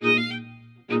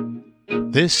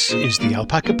This is the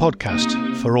Alpaca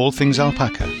Podcast for all things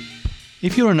alpaca.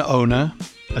 If you're an owner,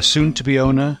 a soon-to-be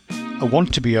owner, a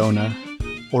want-to-be owner,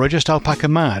 or are just alpaca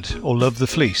mad or love the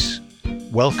fleece,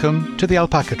 welcome to the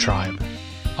Alpaca Tribe.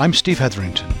 I'm Steve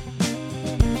Hetherington.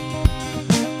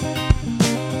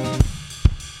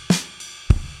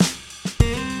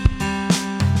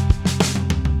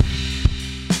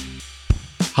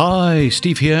 Hi,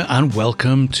 Steve here, and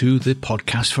welcome to the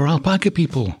podcast for alpaca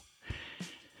people.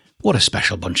 What a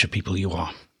special bunch of people you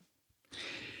are.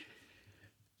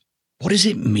 What does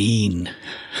it mean?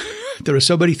 There are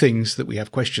so many things that we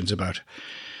have questions about,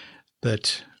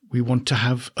 that we want to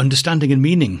have understanding and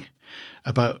meaning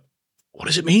about. What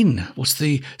does it mean? What's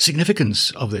the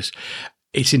significance of this?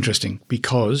 It's interesting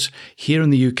because here in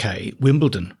the UK,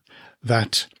 Wimbledon,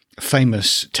 that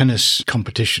famous tennis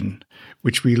competition,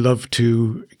 which we love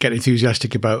to get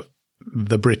enthusiastic about,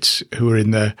 the Brits who are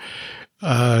in there,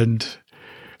 and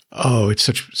it's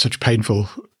such painful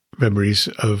memories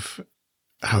of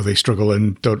how they struggle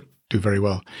and don't do very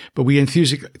well. But we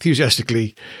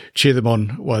enthusiastically cheer them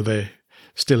on while they're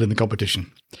still in the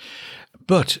competition.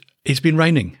 But it's been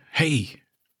raining. Hey,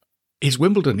 it's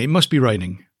Wimbledon. It must be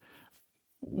raining.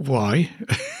 Why?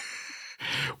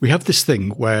 We have this thing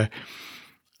where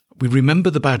we remember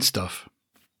the bad stuff.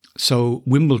 So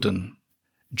Wimbledon,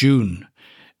 June,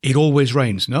 it always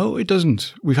rains. No, it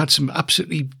doesn't. We've had some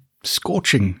absolutely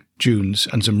scorching Junes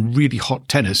and some really hot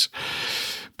tennis,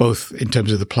 both in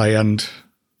terms of the play and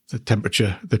the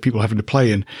temperature that people are having to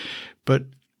play in. But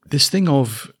this thing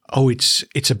of,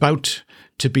 it's about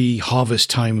to be harvest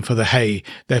time for the hay,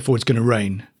 therefore it's going to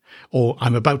rain. Or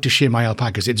I'm about to shear my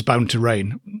alpacas, it's bound to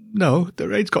rain. No, the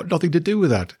rain's got nothing to do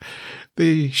with that.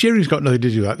 The shearing's got nothing to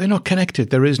do with that. They're not connected.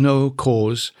 There is no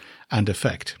cause and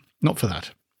effect. Not for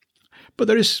that. But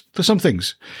there is for some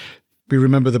things. We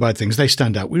remember the bad things. They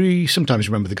stand out. We sometimes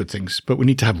remember the good things, but we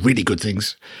need to have really good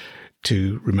things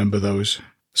to remember those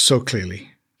so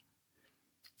clearly.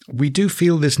 We do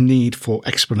feel this need for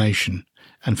explanation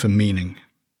and for meaning.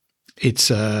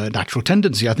 It's a natural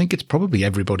tendency. I think it's probably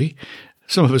everybody.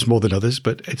 Some of us more than others,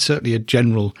 but it's certainly a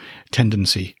general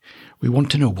tendency. We want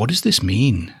to know, what does this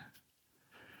mean?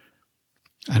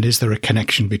 And is there a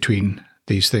connection between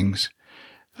these things?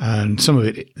 And some of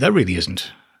it, there really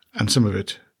isn't. And some of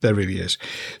it, there really is.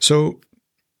 So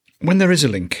when there is a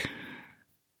link,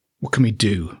 what can we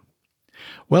do?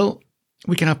 Well,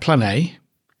 we can have plan A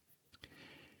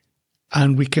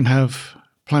and we can have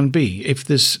plan B. If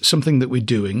there's something that we're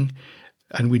doing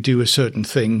and we do a certain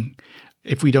thing,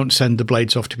 if we don't send the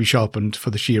blades off to be sharpened for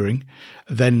the shearing,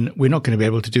 then we're not going to be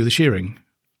able to do the shearing.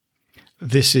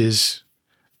 This is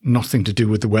nothing to do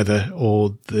with the weather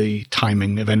or the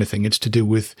timing of anything. It's to do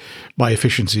with my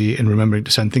efficiency in remembering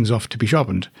to send things off to be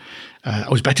sharpened. I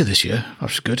was better this year. That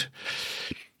was good.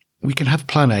 We can have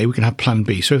plan A, we can have plan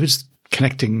B. So if it's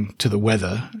connecting to the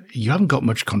weather, you haven't got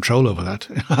much control over that.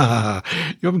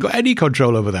 You haven't got any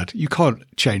control over that. You can't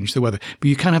change the weather. But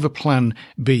you can have a plan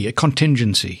B, a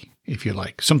contingency, if you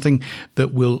like, something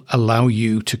that will allow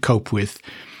you to cope with,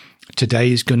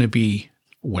 today is going to be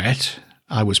wet.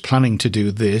 I was planning to do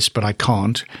this, but I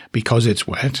can't because it's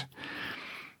wet.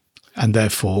 And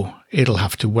therefore, it'll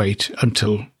have to wait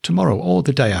until tomorrow or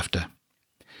the day after.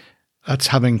 That's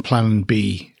having plan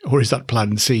B, or is that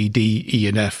plan C, D, E,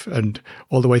 and F, and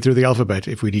all the way through the alphabet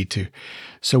if we need to.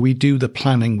 So we do the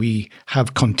planning, we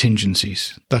have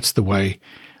contingencies. That's the way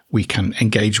we can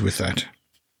engage with that.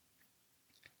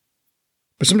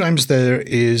 But sometimes there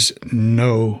is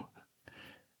no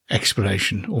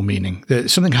explanation or meaning.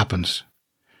 Something happens.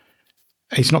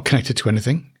 It's not connected to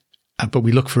anything, but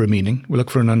we look for a meaning. We look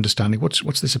for an understanding.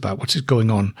 What's this about? What's going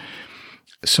on?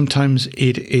 Sometimes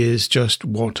it is just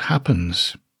what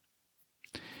happens.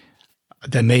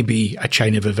 There may be a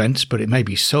chain of events, but it may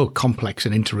be so complex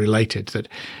and interrelated that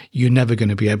you're never going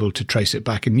to be able to trace it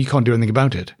back, and you can't do anything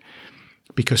about it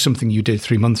because something you did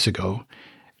 3 months ago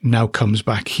now comes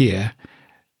back here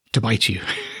to bite you,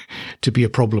 to be a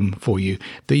problem for you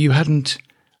that you hadn't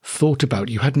thought about,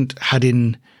 you hadn't had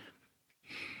in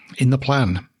the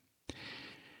plan.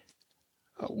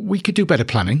 We could do better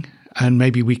planning, and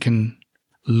maybe we can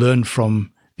learn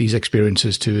from these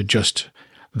experiences to adjust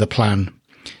the plan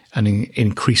and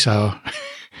increase our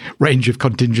range of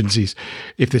contingencies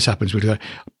if this happens. We'll do that.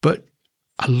 But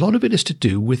a lot of it is to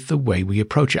do with the way we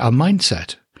approach it, our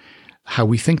mindset, how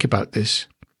we think about this,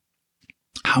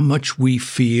 how much we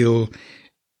feel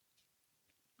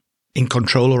in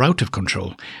control or out of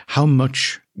control, how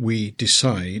much we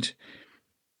decide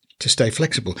to stay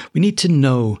flexible. We need to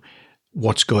know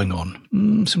what's going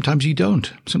on. Sometimes you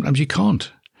don't. Sometimes you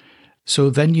can't. So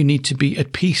then you need to be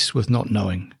at peace with not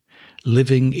knowing.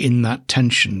 living in that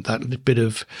tension, that bit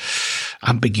of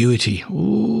ambiguity.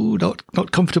 Ooh,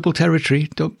 not comfortable territory.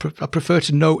 I prefer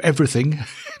to know everything,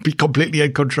 be completely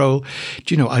in control.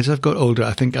 Do you know, as I've got older,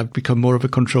 I think I've become more of a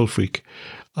control freak.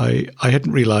 I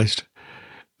hadn't realised,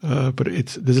 but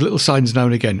there's little signs now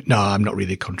and again. No, I'm not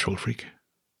really a control freak.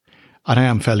 And I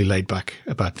am fairly laid back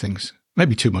about things,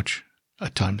 maybe too much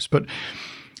at times, but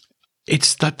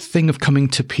it's that thing of coming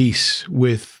to peace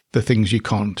with the things you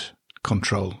can't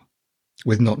control,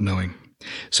 with not knowing.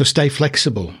 So stay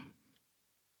flexible.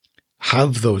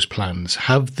 Have those plans,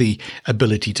 have the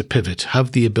ability to pivot,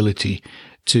 have the ability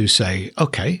to say,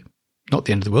 okay, not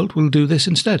the end of the world, we'll do this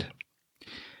instead.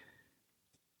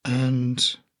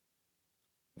 And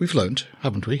we've learned,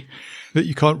 haven't we, that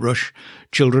you can't rush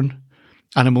children,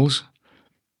 animals,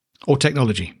 or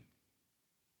technology.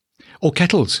 Or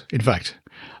kettles, in fact.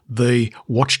 The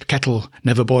watched kettle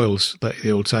never boils,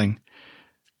 the old saying.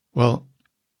 Well,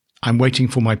 I'm waiting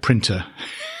for my printer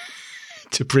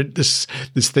to print this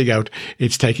thing out.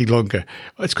 It's taking longer.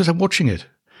 It's because I'm watching it.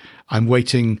 I'm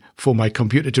waiting for my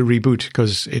computer to reboot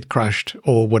because it crashed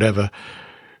or whatever.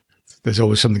 There's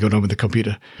always something going on with the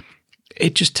computer.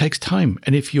 It just takes time.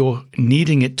 And if you're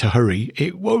needing it to hurry,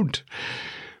 it won't.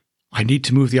 I need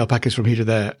to move the alpacas from here to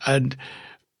there. And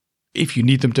if you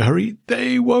need them to hurry,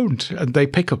 they won't. And they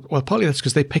pick up. Well, partly that's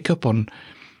because they pick up on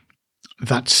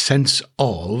that sense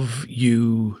of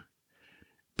you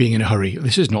being in a hurry.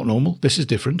 This is not normal. This is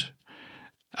different.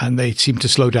 And they seem to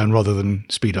slow down rather than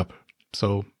speed up.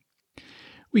 So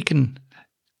we can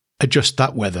adjust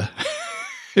that weather,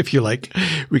 if you like.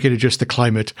 We can adjust the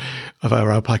climate of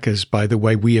our alpacas by the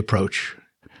way we approach.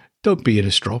 Don't be in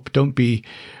a strop. Don't be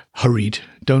hurried.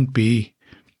 Don't be...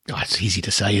 Oh, it's easy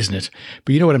to say, isn't it?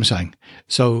 But you know what I'm saying.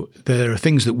 So there are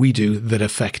things that we do that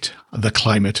affect the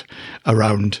climate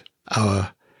around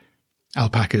our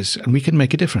alpacas, and we can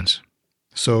make a difference.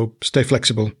 So stay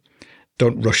flexible.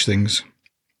 Don't rush things.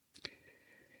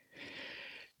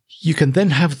 You can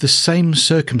then have the same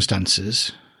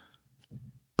circumstances,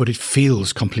 but it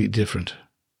feels completely different.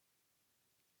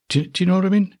 Do you know what I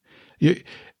mean?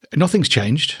 Nothing's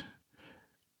changed,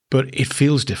 but it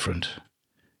feels different.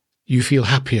 You feel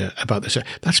happier about this.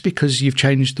 That's because you've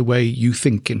changed the way you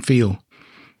think and feel.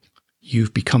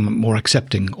 You've become more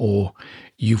accepting, or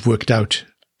you've worked out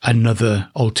another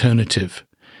alternative,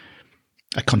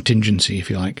 a contingency, if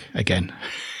you like. Again,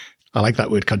 I like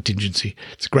that word, contingency.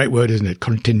 It's a great word, isn't it?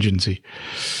 Contingency.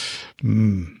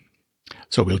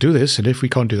 So we'll do this, and if we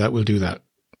can't do that, we'll do that.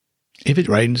 If it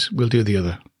rains, we'll do the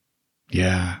other.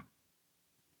 Yeah.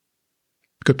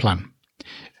 Good plan.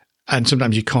 And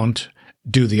sometimes you can't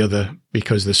do the other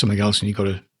because there's something else and you've got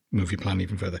to move your plan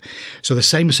even further. So the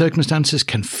same circumstances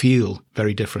can feel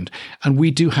very different. And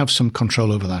we do have some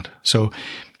control over that. So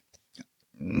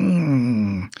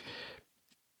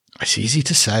it's easy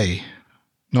to say,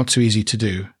 not so easy to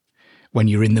do when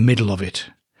you're in the middle of it.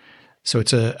 So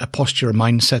it's a posture, a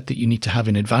mindset that you need to have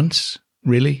in advance,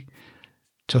 really.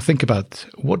 So think about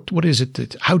what is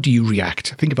it how do you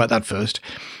react? Think about that first.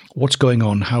 What's going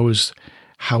on?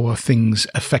 How are things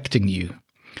affecting you?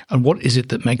 And what is it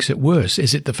that makes it worse?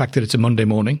 Is it the fact that it's a Monday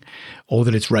morning, or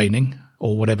that it's raining,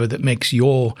 or whatever, that makes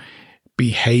your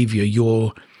behavior,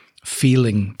 your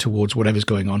feeling towards whatever's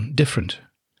going on different?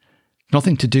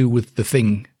 Nothing to do with the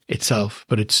thing itself,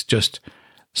 but it's just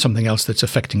something else that's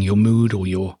affecting your mood or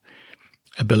your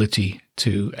ability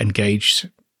to engage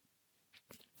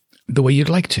the way you'd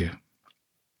like to.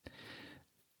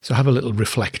 So have a little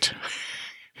reflect.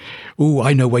 Ooh,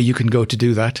 I know where you can go to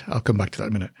do that. I'll come back to that in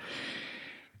a minute.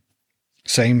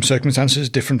 Same circumstances,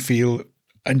 different feel,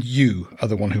 and you are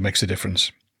the one who makes the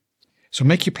difference. So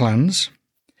make your plans,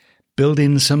 build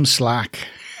in some slack,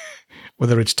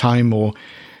 whether it's time or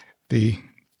the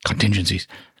contingencies.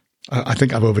 I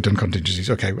think I've overdone contingencies.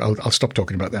 Okay, I'll stop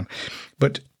talking about them.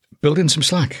 But build in some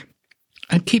slack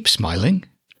and keep smiling.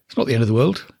 It's not the end of the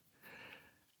world.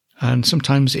 And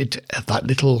sometimes that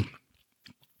little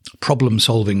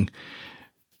problem-solving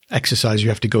exercise you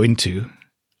have to go into,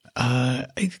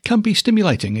 it can be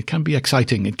stimulating, it can be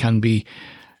exciting, it can be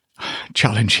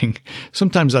challenging.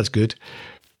 Sometimes that's good.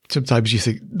 Sometimes you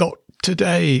think, not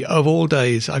today, of all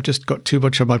days, I've just got too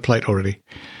much on my plate already.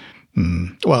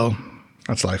 Well,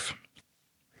 that's life.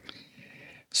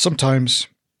 Sometimes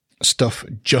stuff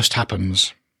just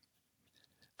happens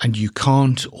and you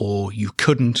can't or you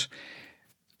couldn't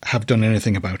have done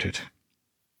anything about it.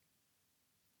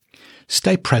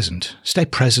 Stay present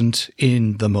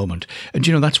in the moment. And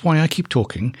that's why I keep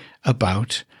talking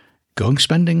about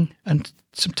spending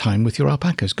some time with your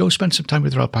alpacas. Go spend some time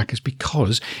with your alpacas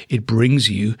because it brings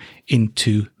you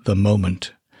into the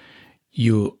moment.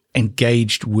 You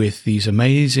engaged with these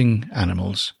amazing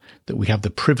animals that we have the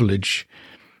privilege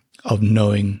of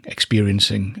knowing,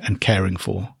 experiencing, and caring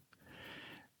for.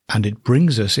 And it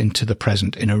brings us into the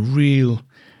present in a real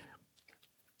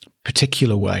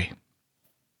particular way.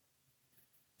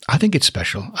 I think it's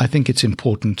special. I think it's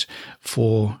important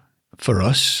for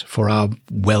us, for our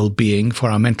well-being, for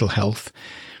our mental health.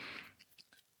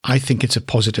 I think it's a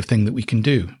positive thing that we can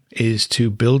do, is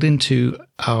to build into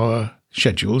our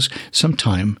schedules some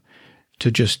time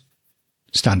to just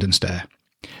stand and stare,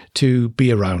 to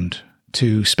be around,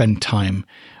 to spend time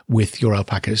with your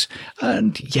alpacas.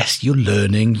 And yes, you're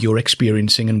learning, you're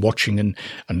experiencing and watching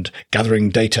and gathering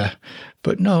data.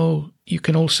 But no, you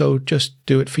can also just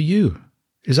do it for you.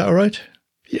 Is that all right?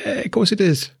 Yeah, of course it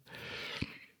is.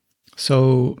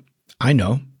 So I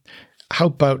know. How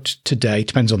about today?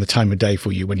 Depends on the time of day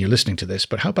for you when you're listening to this,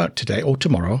 but how about today or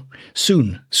tomorrow?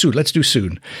 Soon. Let's do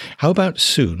soon. How about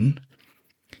soon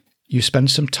you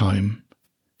spend some time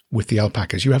with the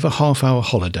alpacas? You have a half-hour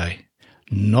holiday.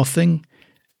 Nothing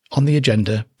on the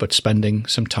agenda but spending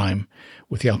some time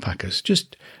with the alpacas.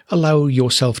 Just allow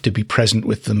yourself to be present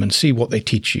with them and see what they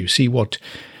teach you. See what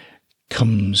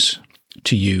comes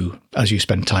to you as you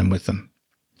spend time with them.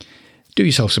 Do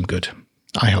yourself some good,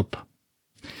 I hope.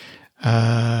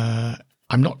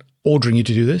 I'm not ordering you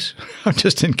to do this. I'm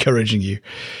just encouraging you.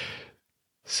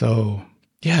 So,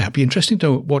 yeah, it'd be interesting to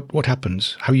know what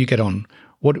happens, how you get on.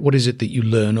 What is it that you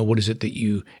learn, or what is it that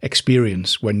you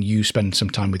experience when you spend some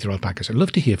time with your alpacas? I'd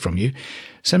love to hear from you.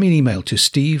 Send me an email to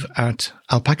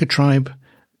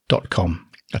steve@alpacatribe.com.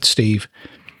 That's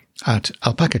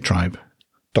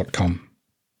steve@alpacatribe.com.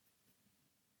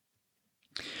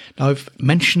 Now, I've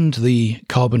mentioned the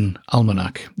Carbon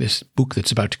Almanac, this book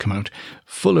that's about to come out,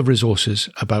 full of resources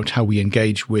about how we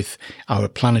engage with our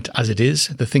planet as it is,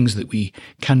 the things that we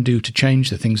can do to change,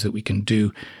 the things that we can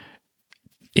do,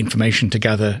 information to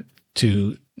gather,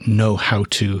 to know how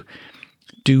to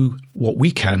do what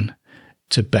we can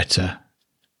to better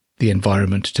the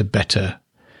environment, to better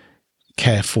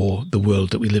care for the world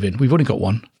that we live in. We've only got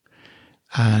one,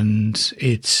 and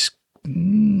it's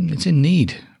in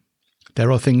need.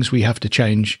 There are things we have to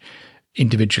change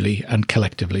individually and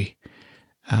collectively,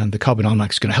 and the Carbon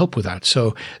Almanac is going to help with that.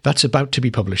 So that's about to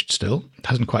be published still. It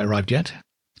hasn't quite arrived yet.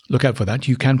 Look out for that.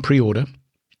 You can pre-order.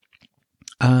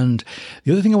 And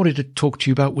the other thing I wanted to talk to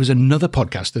you about was another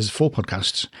podcast. There's 4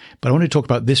 podcasts, but I want to talk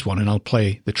about this one, and I'll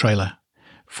play the trailer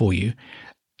for you.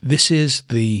 This is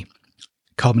the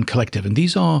Carbon Collective, and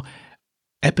these are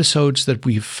episodes that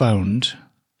we've found,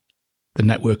 the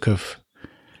network of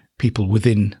people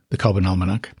within the Carbon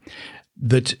Almanac,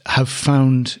 that have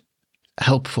found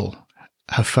helpful,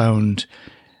 have found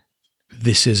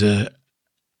this is a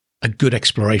good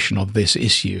exploration of this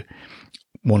issue,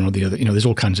 one or the other. There's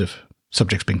all kinds of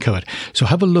subjects being covered. So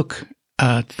have a look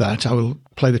at that. I will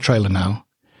play the trailer now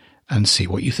and see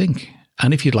what you think.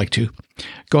 And if you'd like to,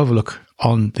 go have a look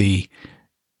on the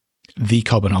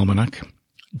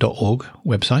thecarbonalmanac.org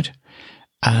website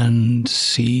and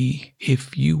see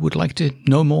if you would like to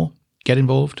know more, get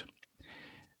involved,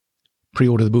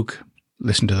 pre-order the book,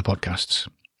 listen to the podcasts.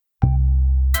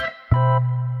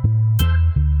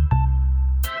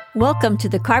 Welcome to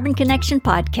the Carbon Connection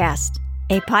Podcast,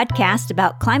 a podcast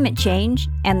about climate change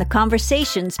and the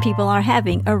conversations people are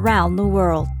having around the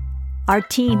world. Our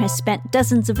team has spent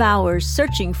dozens of hours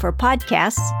searching for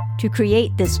podcasts to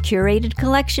create this curated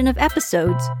collection of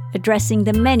episodes addressing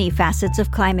the many facets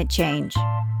of climate change.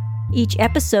 Each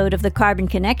episode of the Carbon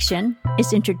Connection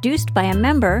is introduced by a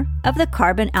member of the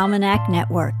Carbon Almanac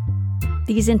Network.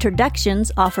 These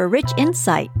introductions offer rich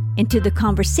insight into the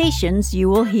conversations you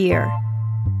will hear.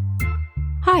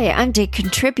 Hi, I'm a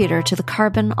contributor to the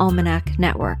Carbon Almanac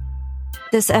Network.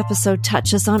 This episode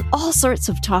touches on all sorts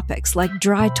of topics like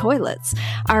dry toilets,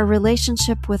 our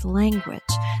relationship with language,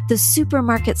 the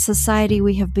supermarket society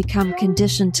we have become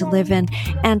conditioned to live in,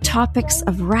 and topics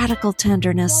of radical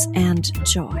tenderness and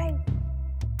joy.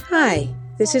 Hi,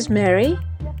 this is Mary.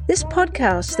 This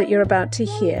podcast that you're about to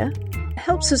hear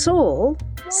helps us all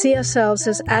see ourselves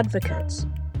as advocates,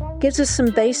 gives us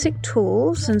some basic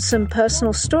tools and some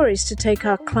personal stories to take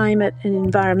our climate and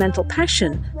environmental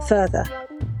passion further.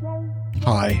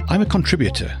 Hi, I'm a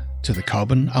contributor to the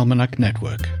Carbon Almanac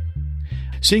Network.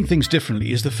 Seeing things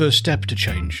differently is the first step to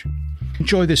change.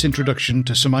 Enjoy this introduction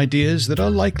to some ideas that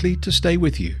are likely to stay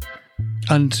with you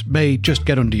and may just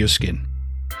get under your skin.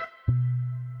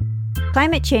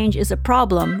 Climate change is a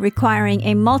problem requiring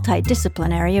a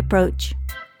multidisciplinary approach.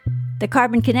 The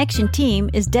Carbon Connection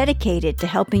team is dedicated to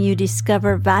helping you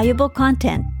discover valuable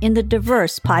content in the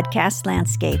diverse podcast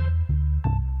landscape.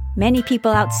 Many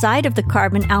people outside of the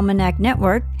Carbon Almanac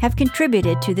Network have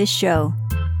contributed to this show,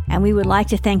 and we would like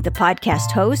to thank the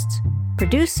podcast hosts,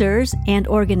 producers, and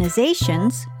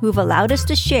organizations who've allowed us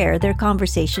to share their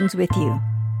conversations with you.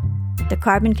 The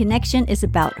Carbon Connection is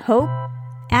about hope,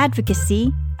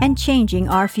 advocacy, and changing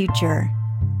our future.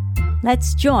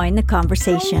 Let's join the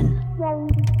conversation.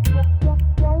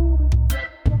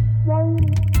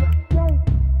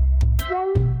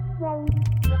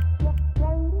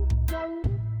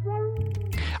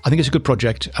 I think it's a good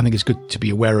project. I think it's good to be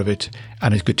aware of it,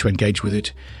 and it's good to engage with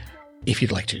it if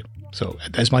you'd like to. So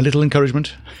there's my little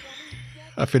encouragement.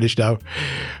 I finished now.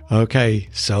 Okay,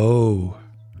 so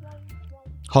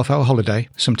half-hour holiday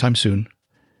sometime soon.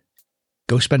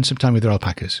 Go spend some time with your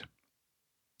alpacas.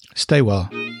 Stay well.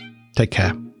 Take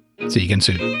care. See you again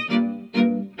soon.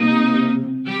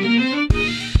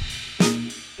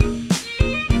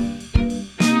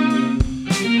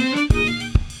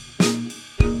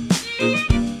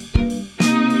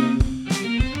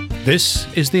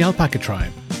 This is the Alpaca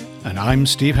Tribe, and I'm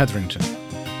Steve Hetherington.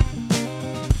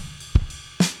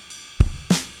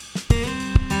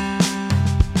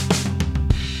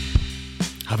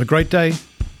 Have a great day.